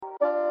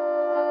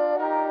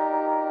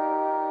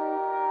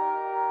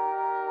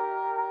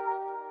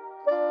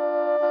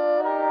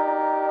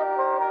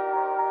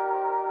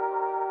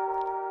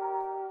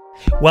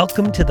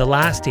Welcome to the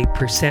Last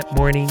 8%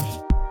 Morning.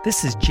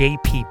 This is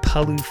JP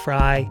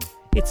Palufry.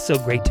 It's so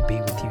great to be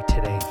with you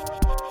today.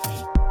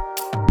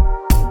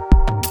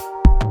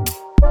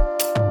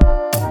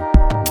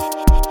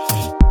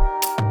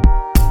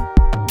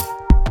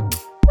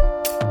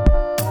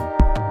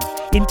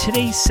 In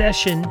today's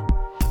session,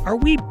 are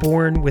we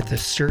born with a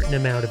certain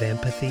amount of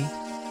empathy?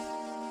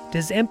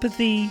 Does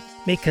empathy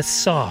make us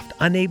soft,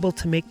 unable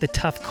to make the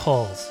tough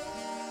calls?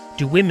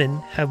 Do women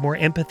have more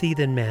empathy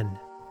than men?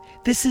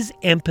 This is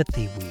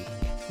Empathy Week,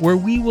 where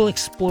we will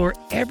explore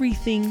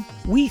everything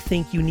we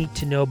think you need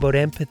to know about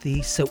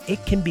empathy so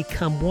it can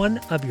become one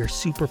of your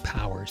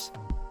superpowers.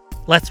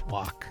 Let's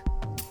walk.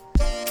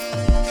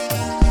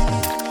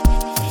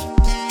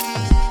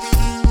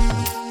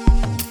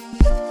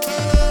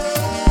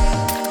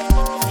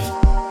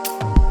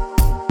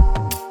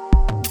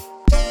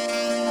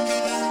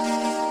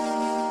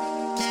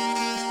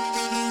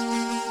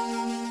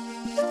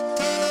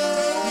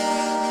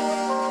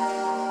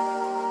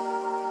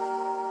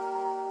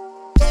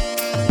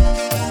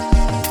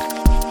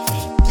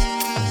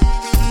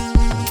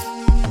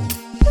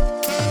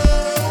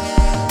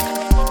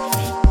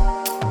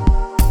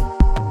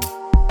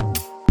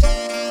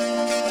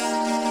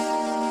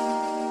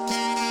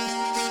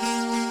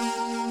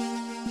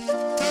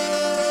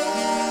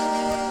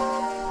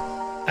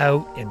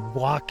 Out and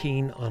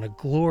walking on a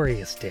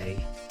glorious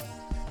day.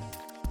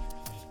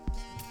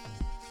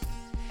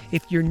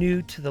 If you're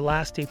new to the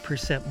Last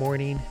 8%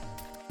 Morning,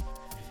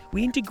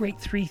 we integrate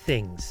three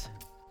things: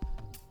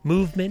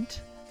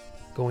 movement,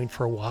 going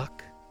for a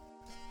walk,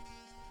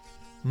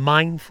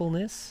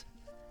 mindfulness,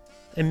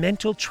 and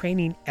mental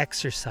training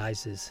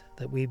exercises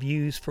that we've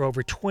used for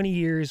over 20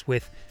 years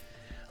with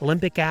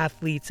Olympic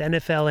athletes,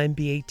 NFL,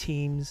 NBA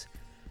teams,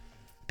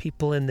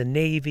 people in the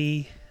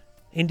Navy,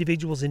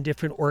 individuals in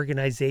different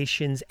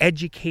organizations,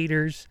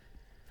 educators,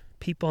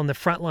 people on the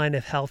front line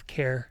of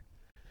healthcare,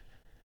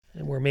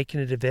 and we're making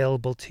it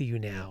available to you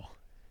now.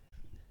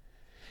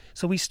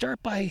 So we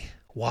start by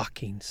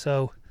walking.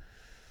 So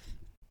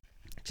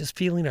just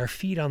feeling our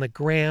feet on the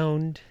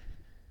ground,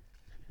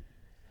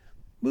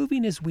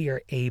 moving as we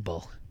are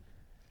able.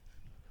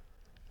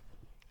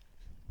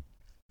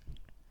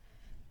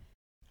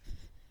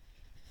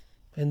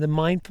 And the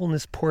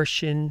mindfulness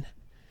portion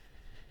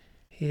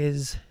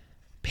is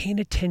paying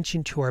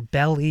attention to our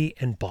belly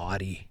and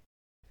body.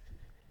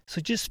 So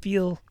just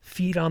feel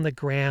feet on the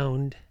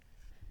ground.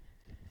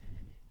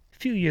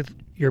 Feel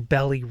your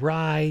belly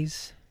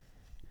rise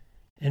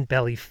and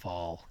belly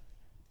fall.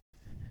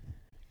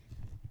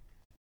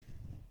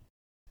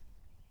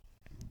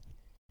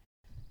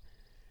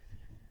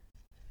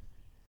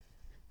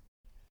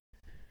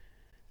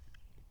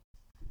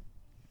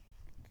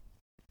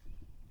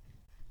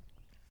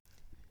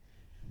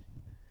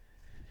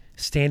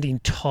 Standing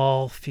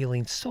tall,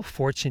 feeling so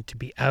fortunate to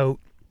be out,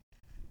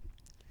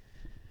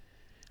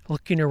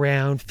 looking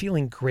around,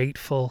 feeling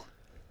grateful,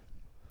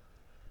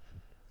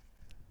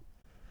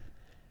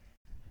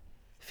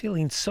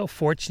 feeling so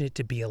fortunate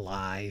to be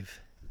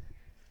alive.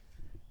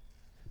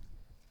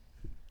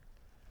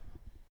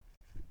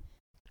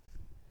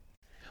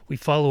 We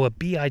follow a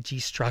BIG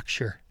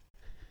structure.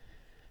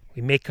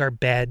 We make our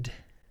bed.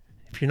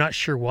 If you're not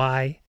sure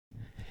why,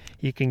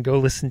 you can go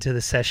listen to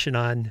the session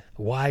on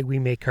why we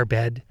make our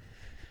bed.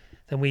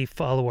 Then we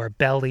follow our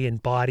belly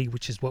and body,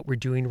 which is what we're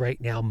doing right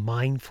now,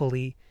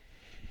 mindfully.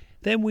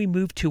 Then we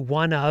move to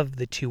one of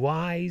the two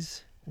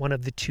I's, one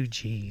of the two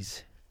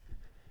G's.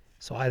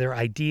 So either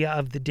idea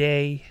of the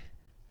day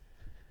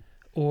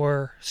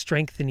or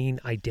strengthening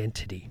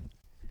identity.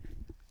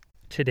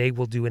 Today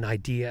we'll do an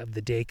idea of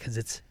the day because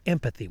it's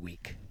Empathy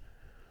Week.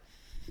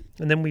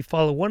 And then we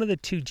follow one of the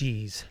two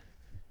G's,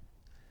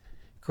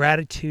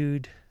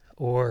 gratitude,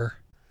 or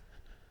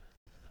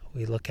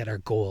we look at our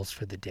goals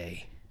for the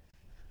day.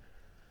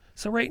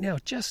 So right now,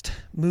 just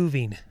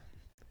moving,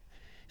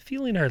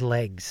 feeling our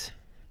legs,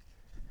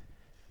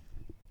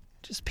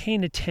 just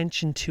paying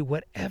attention to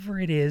whatever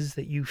it is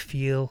that you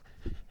feel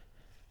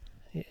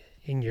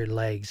in your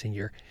legs, and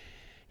you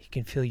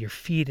can feel your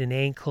feet and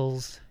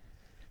ankles,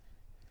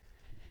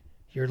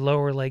 your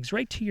lower legs,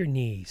 right to your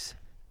knees.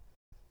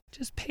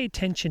 Just pay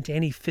attention to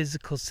any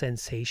physical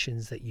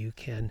sensations that you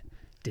can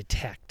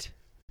detect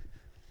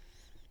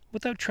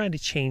without trying to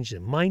change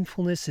them.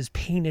 Mindfulness is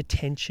paying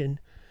attention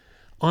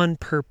on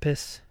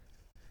purpose,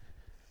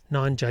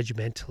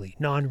 non-judgmentally,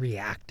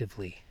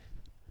 non-reactively.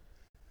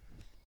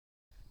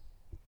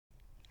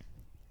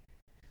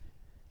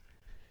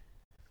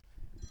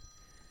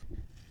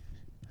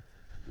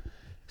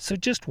 So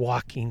just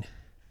walking,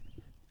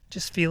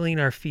 just feeling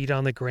our feet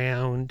on the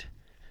ground,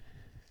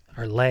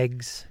 our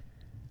legs,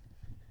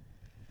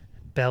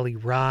 belly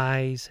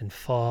rise and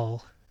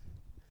fall.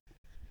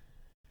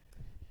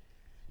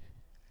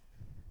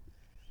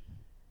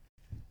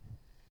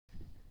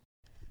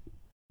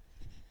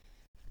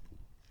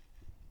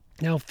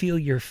 Now feel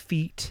your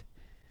feet,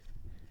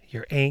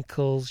 your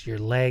ankles, your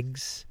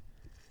legs,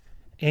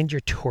 and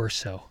your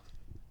torso.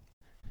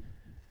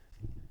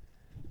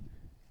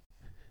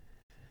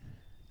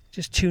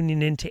 Just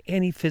tuning into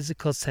any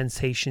physical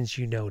sensations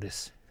you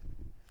notice.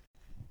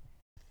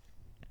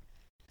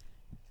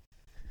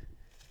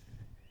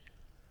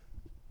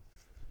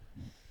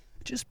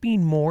 Just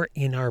being more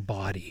in our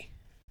body.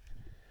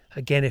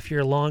 Again, if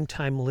you're a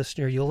long-time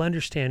listener, you'll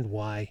understand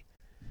why.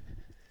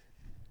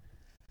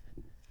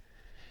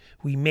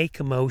 We make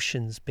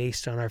emotions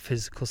based on our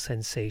physical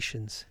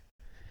sensations.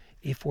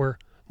 If we're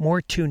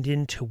more tuned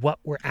into what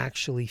we're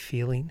actually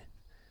feeling,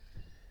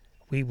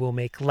 we will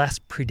make less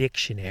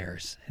prediction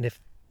errors. And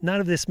if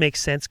none of this makes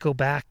sense, go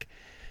back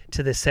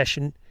to the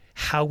session,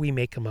 How We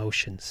Make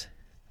Emotions.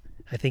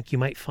 I think you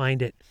might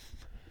find it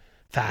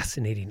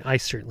fascinating. I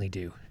certainly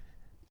do.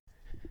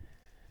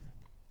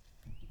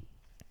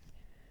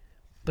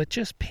 But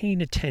just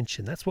paying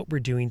attention, that's what we're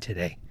doing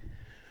today,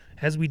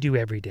 as we do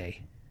every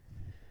day.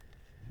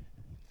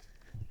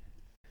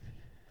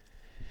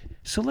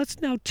 So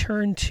let's now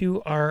turn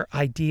to our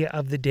idea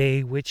of the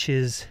day, which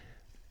is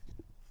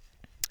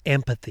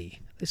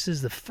empathy. This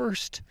is the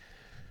first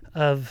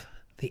of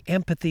the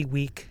Empathy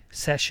Week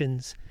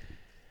sessions.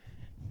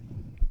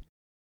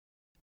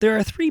 There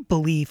are 3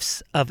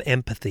 beliefs of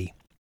empathy.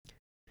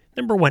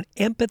 Number 1,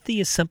 empathy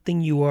is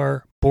something you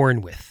are born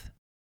with.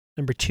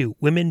 Number 2,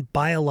 women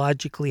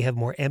biologically have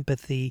more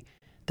empathy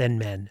than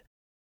men.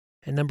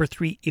 And number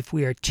 3, if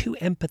we are too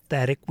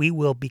empathetic, we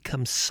will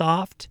become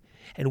soft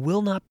and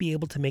will not be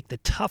able to make the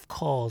tough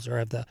calls or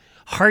have the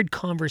hard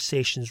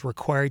conversations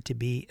required to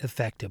be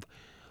effective.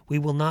 We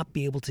will not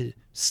be able to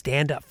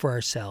stand up for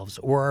ourselves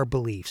or our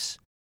beliefs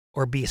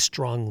or be a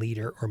strong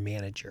leader or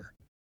manager.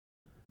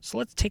 So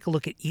let's take a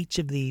look at each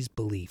of these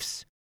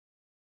beliefs.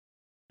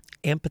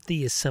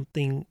 Empathy is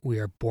something we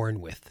are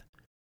born with.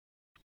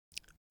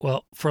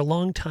 Well, for a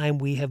long time,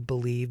 we have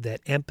believed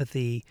that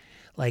empathy,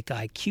 like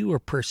IQ or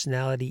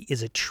personality,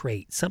 is a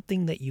trait,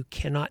 something that you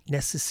cannot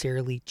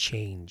necessarily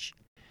change.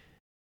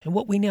 And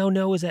what we now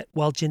know is that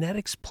while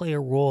genetics play a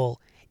role,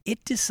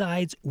 it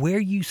decides where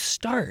you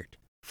start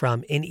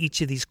from in each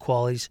of these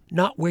qualities,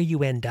 not where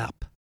you end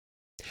up.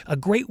 A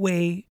great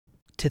way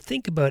to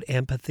think about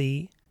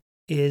empathy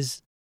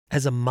is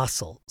as a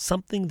muscle,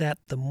 something that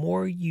the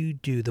more you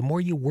do, the more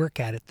you work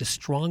at it, the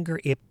stronger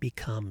it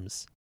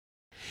becomes.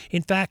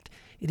 In fact,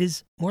 it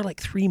is more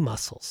like 3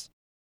 muscles.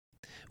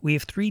 We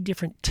have 3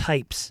 different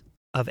types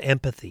of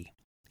empathy,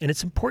 and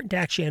it's important to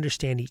actually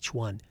understand each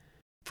one.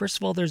 First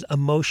of all, there's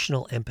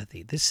emotional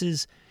empathy. This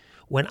is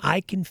when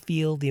I can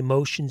feel the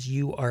emotions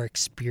you are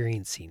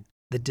experiencing,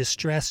 the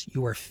distress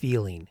you are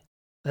feeling.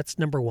 That's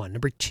number 1.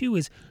 Number 2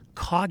 is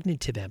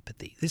cognitive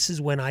empathy. This is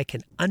when I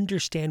can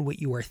understand what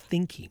you are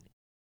thinking,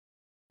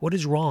 what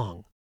is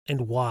wrong,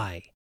 and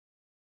why.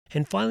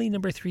 And finally,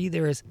 number 3,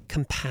 there is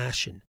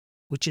compassion,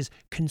 which is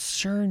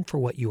concern for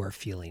what you are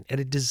feeling and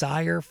a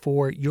desire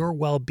for your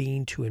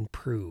well-being to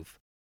improve.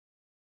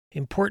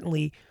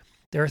 Importantly,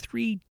 there are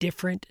 3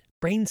 different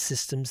brain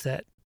systems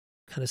that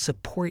kind of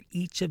support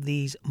each of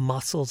these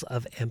muscles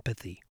of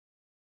empathy.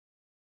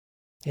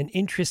 And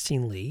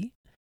interestingly,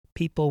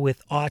 people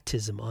with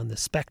autism on the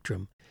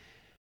spectrum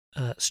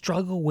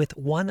struggle with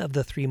one of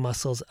the 3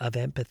 muscles of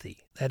empathy.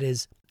 That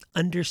is,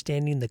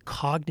 understanding the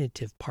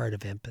cognitive part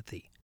of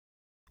empathy,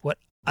 what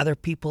other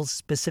people's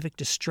specific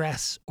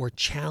distress or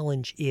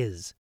challenge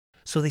is.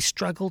 So they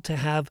struggle to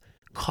have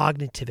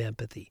cognitive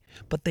empathy,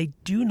 but they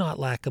do not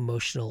lack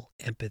emotional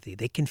empathy.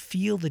 They can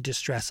feel the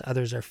distress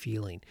others are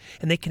feeling,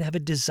 and they can have a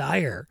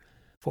desire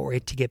for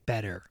it to get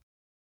better,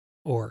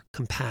 or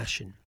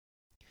compassion.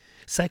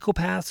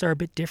 Psychopaths are a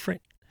bit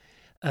different.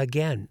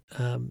 Again,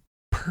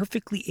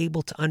 perfectly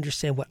able to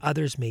understand what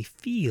others may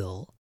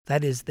feel.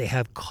 That is, they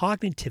have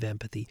cognitive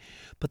empathy,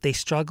 but they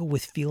struggle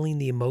with feeling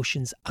the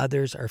emotions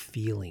others are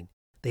feeling.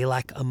 They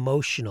lack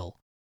emotional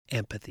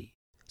empathy.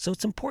 So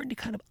it's important to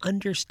kind of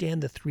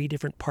understand the 3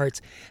 different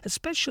parts,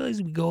 especially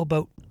as we go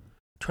about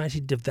trying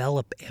to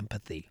develop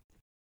empathy.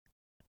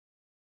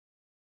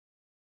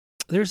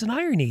 There's an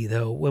irony,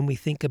 though, when we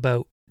think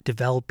about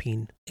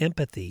developing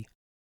empathy,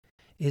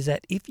 is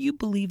that if you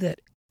believe that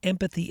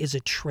empathy is a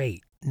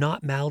trait,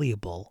 not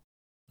malleable,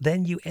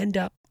 then you end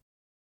up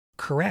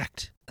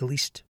correct, at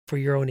least for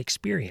your own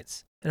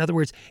experience. In other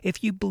words,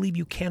 if you believe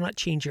you cannot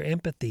change your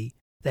empathy,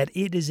 that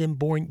it is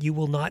inborn, you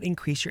will not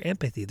increase your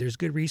empathy. There's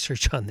good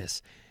research on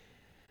this.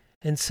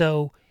 And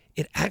so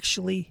it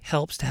actually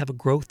helps to have a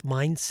growth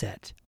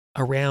mindset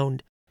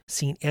around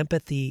seeing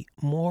empathy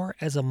more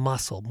as a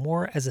muscle,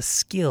 more as a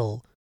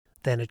skill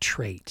than a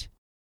trait.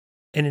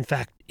 And in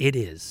fact, it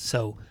is.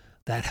 So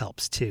that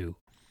helps too.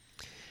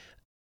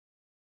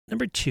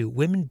 Number 2,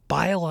 women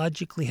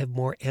biologically have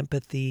more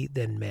empathy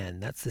than men.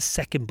 That's the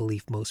second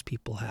belief most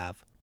people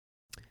have.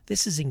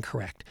 This is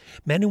incorrect.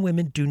 Men and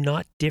women do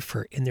not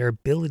differ in their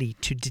ability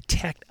to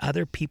detect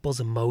other people's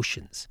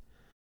emotions.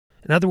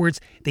 In other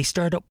words, they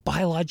start out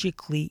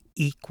biologically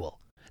equal.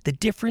 The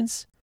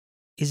difference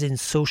is in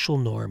social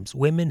norms.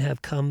 Women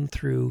have come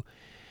through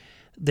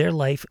their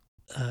life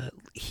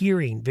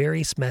hearing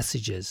various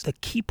messages. The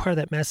key part of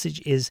that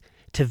message is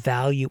to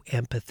value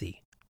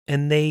empathy.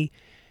 And they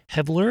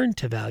have learned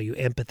to value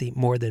empathy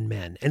more than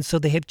men. And so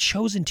they have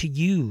chosen to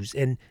use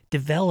and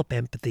develop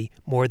empathy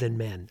more than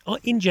men.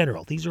 In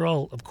general, these are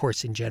all, of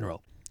course, in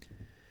general.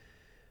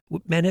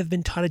 Men have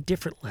been taught a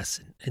different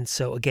lesson. And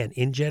so, again,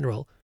 in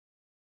general,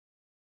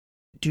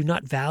 do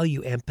not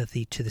value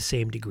empathy to the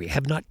same degree,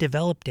 have not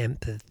developed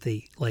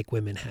empathy like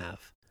women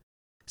have.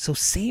 So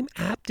same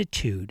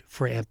aptitude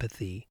for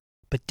empathy,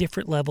 but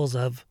different levels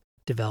of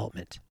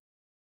development.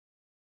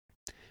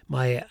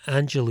 Maya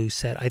Angelou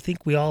said, I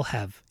think we all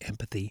have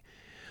empathy.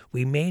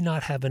 We may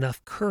not have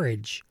enough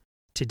courage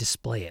to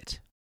display it.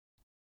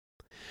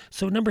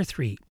 So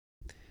 3,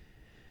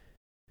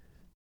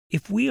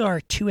 if we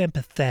are too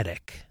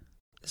empathetic,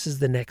 this is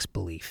the next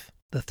belief,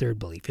 the third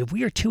belief. If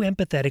we are too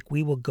empathetic,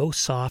 we will go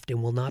soft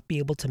and will not be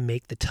able to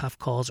make the tough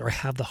calls or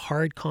have the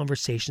hard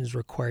conversations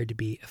required to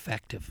be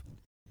effective.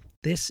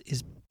 This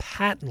is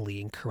patently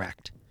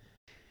incorrect.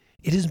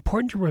 It is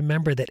important to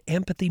remember that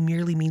empathy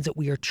merely means that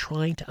we are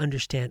trying to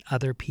understand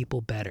other people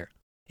better.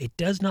 It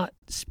does not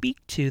speak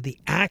to the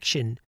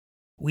action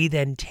we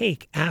then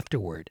take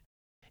afterward.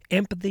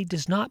 Empathy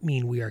does not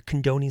mean we are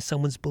condoning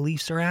someone's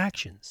beliefs or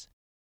actions.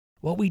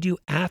 What we do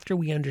after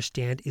we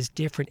understand is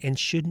different and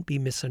shouldn't be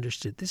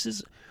misunderstood. This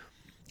is,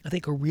 I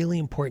think, a really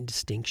important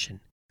distinction.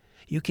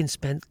 You can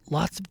spend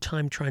lots of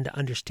time trying to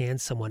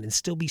understand someone and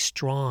still be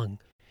strong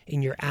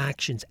in your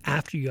actions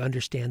after you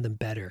understand them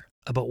better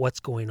about what's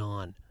going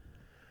on.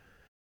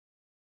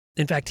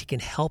 In fact, it can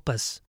help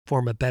us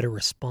form a better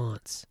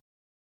response.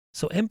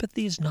 So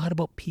empathy is not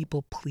about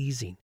people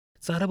pleasing.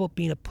 It's not about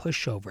being a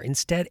pushover.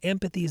 Instead,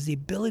 empathy is the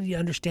ability to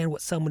understand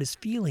what someone is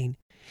feeling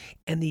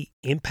and the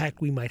impact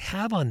we might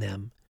have on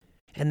them,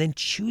 and then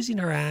choosing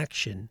our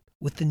action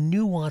with the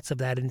nuance of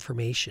that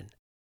information.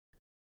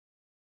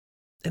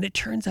 And it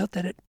turns out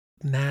that it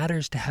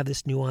matters to have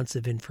this nuance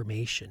of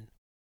information.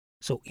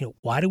 So,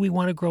 why do we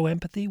want to grow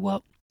empathy?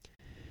 Well,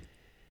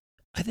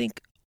 I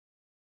think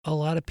a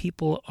lot of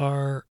people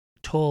are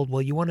told,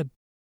 well, you want to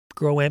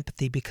grow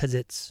empathy because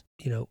it's,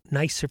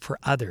 nicer for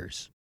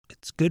others.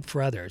 It's good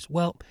for others.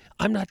 Well,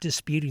 I'm not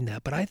disputing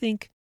that, but I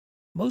think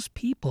most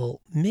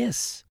people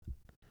miss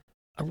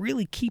a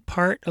really key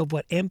part of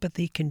what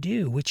empathy can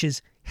do, which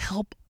is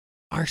help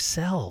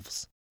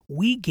ourselves.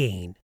 We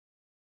gain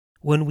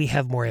when we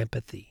have more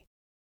empathy.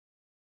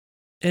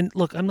 And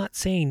look, I'm not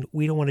saying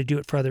we don't want to do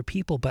it for other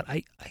people, but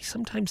I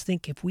sometimes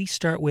think if we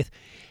start with,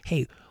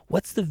 hey,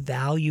 what's the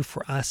value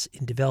for us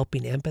in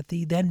developing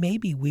empathy, then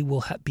maybe we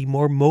will be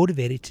more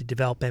motivated to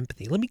develop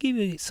empathy. Let me give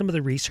you some of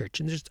the research,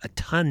 and there's a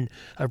ton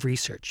of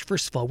research.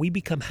 First of all, we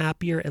become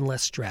happier and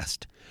less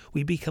stressed.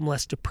 We become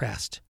less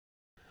depressed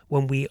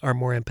when we are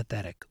more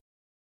empathetic.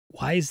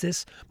 Why is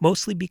this?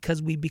 Mostly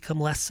because we become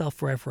less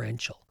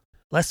self-referential,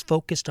 less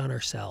focused on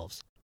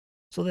ourselves.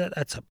 So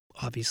that's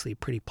obviously a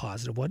pretty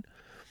positive one.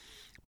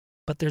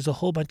 But there's a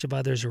whole bunch of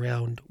others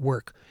around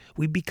work.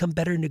 We become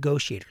better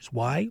negotiators.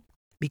 Why?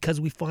 Because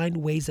we find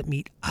ways that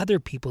meet other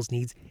people's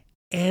needs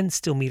and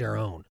still meet our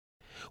own.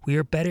 We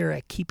are better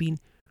at keeping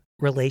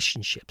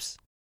relationships,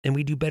 and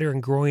we do better in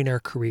growing our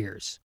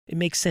careers. It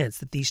makes sense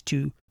that these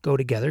two go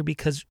together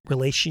because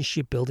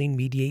relationship building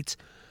mediates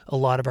a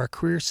lot of our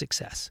career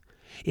success.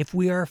 If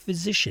we are a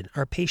physician,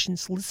 our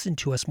patients listen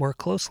to us more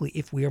closely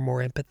if we are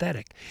more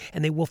empathetic,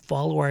 and they will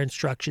follow our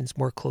instructions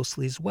more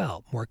closely as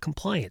well, more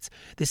compliance.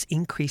 This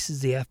increases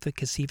the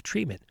efficacy of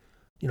treatment.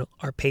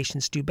 Our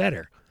patients do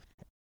better.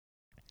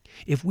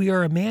 If we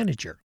are a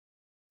manager,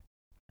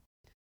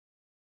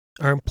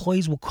 our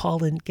employees will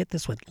call in, get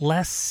this one,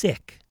 less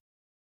sick.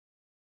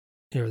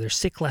 They're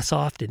sick less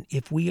often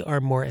if we are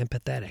more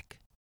empathetic.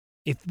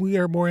 If we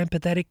are more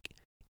empathetic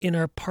in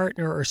our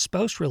partner or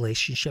spouse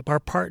relationship, our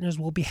partners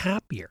will be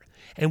happier,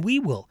 and we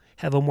will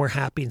have a more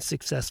happy and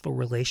successful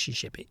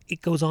relationship.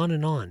 It goes on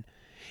and on.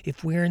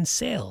 If we're in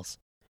sales,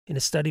 in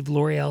a study of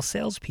L'Oreal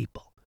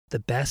salespeople, the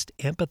best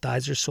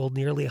empathizers sold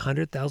nearly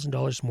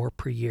 $100,000 more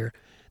per year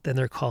than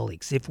their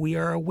colleagues. If we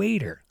are a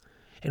waiter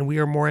and we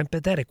are more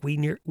empathetic,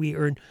 we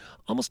earn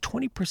almost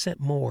 20%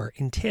 more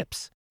in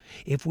tips.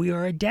 If we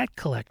are a debt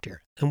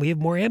collector and we have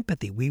more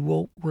empathy, we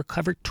will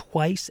recover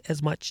twice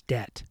as much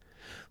debt.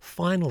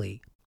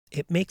 Finally,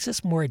 it makes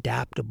us more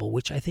adaptable,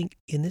 which I think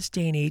in this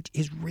day and age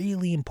is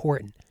really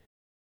important.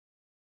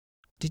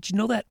 Did you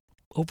know that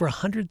over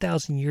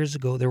 100,000 years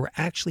ago, there were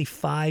actually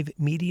 5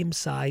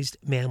 medium-sized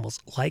mammals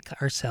like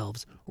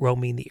ourselves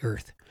roaming the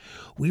earth?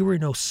 We were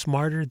no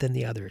smarter than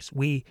the others.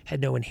 We had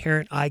no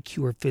inherent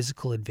IQ or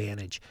physical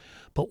advantage.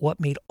 But what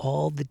made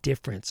all the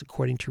difference,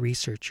 according to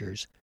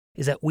researchers,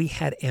 is that we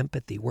had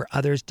empathy where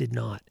others did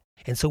not.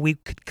 And so we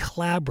could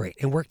collaborate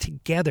and work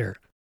together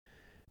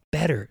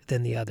better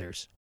than the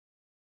others.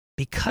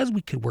 Because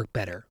we could work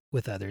better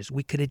with others,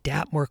 we could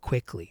adapt more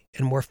quickly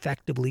and more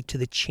effectively to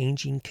the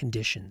changing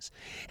conditions.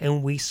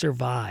 And we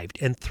survived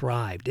and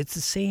thrived. It's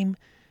the same,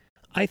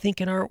 I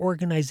think, in our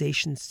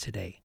organizations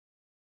today.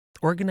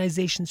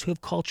 Organizations who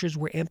have cultures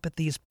where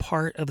empathy is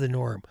part of the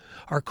norm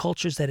are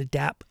cultures that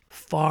adapt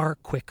far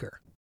quicker.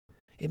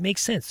 It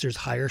makes sense. There's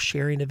higher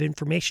sharing of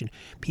information.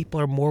 People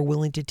are more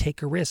willing to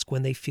take a risk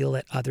when they feel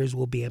that others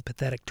will be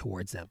empathetic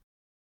towards them.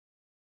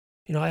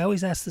 I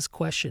always ask this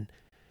question.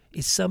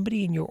 Is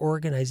somebody in your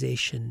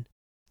organization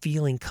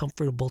feeling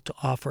comfortable to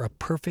offer a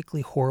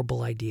perfectly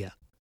horrible idea?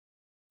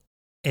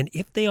 And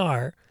if they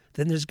are,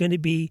 then there's going to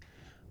be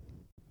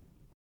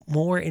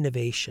more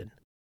innovation,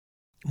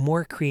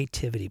 more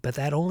creativity. But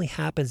that only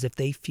happens if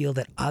they feel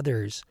that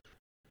others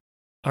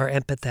are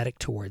empathetic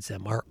towards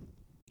them, or,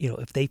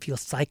 if they feel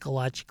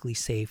psychologically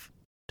safe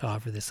to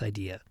offer this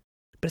idea.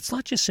 But it's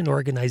not just in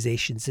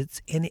organizations,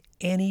 it's in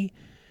any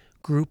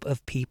group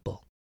of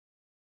people.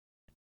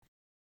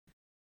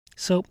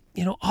 So,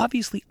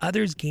 obviously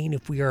others gain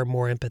if we are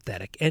more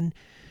empathetic. And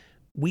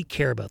we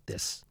care about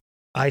this.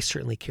 I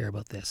certainly care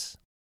about this.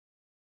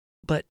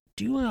 But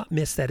do not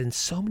miss that in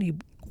so many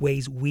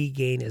ways we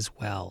gain as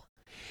well.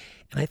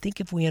 And I think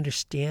if we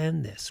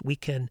understand this, we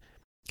can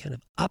kind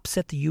of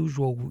upset the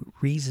usual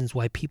reasons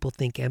why people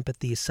think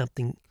empathy is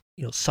something,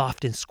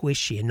 soft and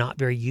squishy and not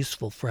very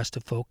useful for us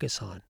to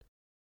focus on.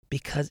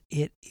 Because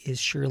it is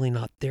surely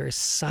not. There is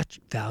such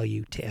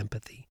value to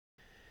empathy.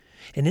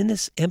 And in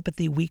this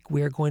Empathy Week,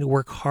 we are going to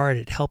work hard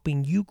at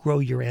helping you grow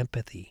your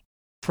empathy.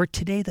 For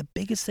today, the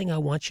biggest thing I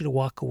want you to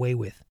walk away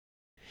with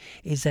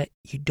is that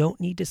you don't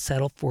need to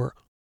settle for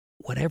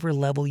whatever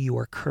level you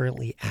are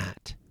currently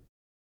at.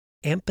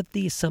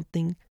 Empathy is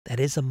something that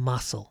is a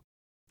muscle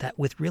that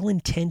with real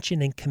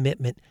intention and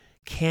commitment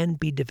can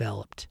be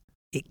developed.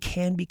 It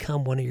can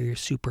become one of your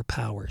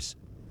superpowers.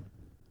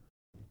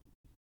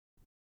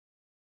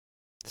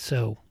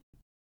 So,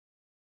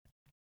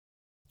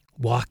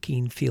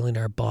 walking, feeling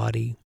our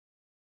body,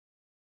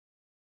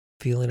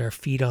 feeling our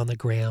feet on the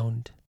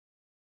ground,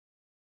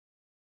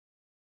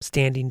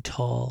 standing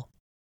tall,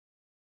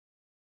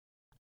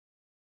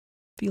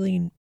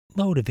 feeling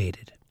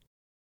motivated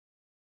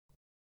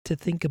to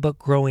think about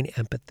growing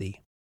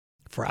empathy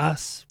for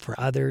us, for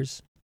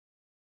others.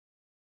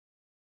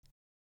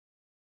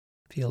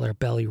 Feel our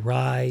belly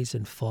rise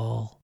and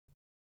fall.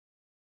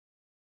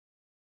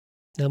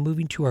 Now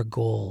moving to our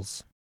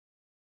goals.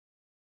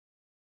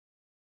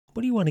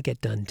 What do you want to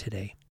get done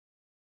today?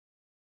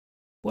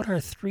 What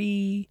are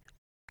 3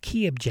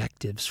 key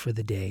objectives for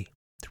the day?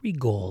 3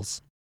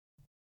 goals.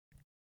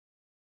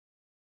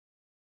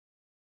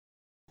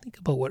 Think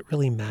about what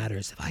really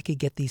matters. If I could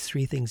get these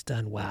 3 things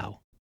done, wow,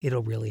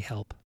 it'll really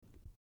help.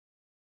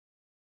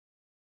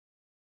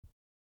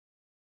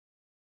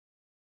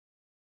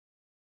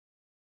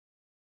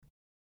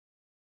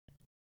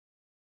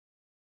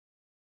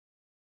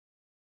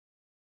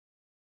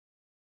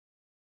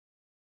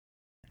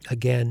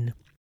 Again,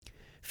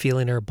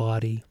 feeling our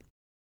body,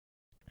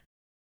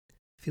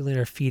 feeling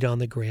our feet on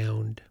the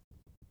ground.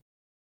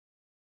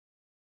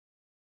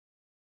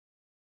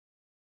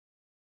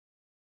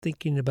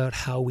 Thinking about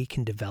how we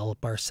can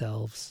develop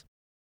ourselves.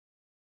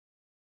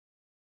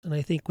 And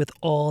I think with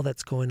all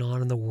that's going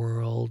on in the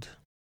world,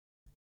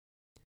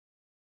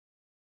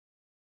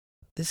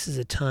 this is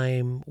a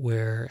time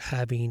where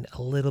having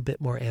a little bit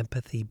more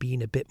empathy,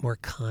 being a bit more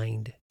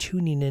kind,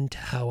 tuning into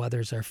how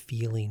others are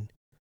feeling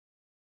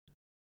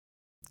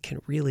can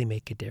really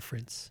make a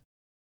difference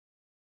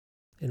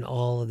in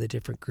all of the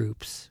different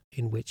groups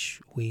in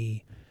which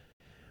we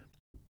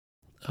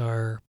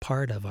are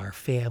part of, our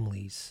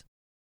families,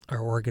 our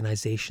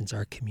organizations,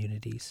 our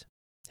communities.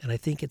 And I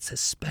think it's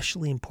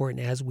especially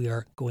important as we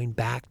are going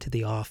back to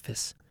the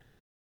office,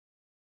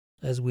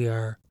 as we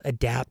are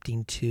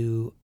adapting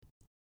to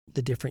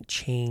the different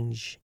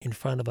change in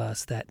front of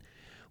us, that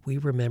we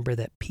remember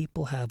that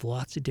people have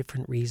lots of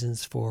different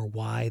reasons for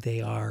why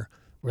they are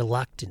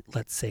reluctant,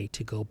 let's say,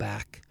 to go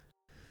back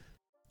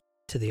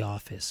to the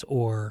office,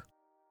 or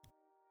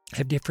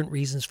have different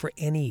reasons for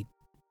any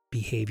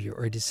behavior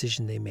or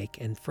decision they make.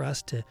 And for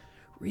us to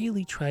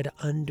really try to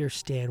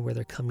understand where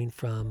they're coming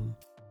from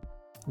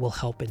will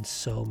help in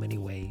so many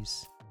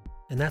ways.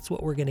 And that's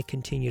what we're going to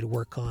continue to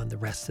work on the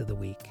rest of the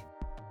week.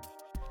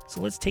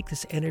 So let's take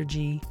this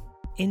energy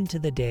into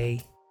the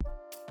day.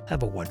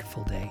 Have a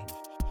wonderful day.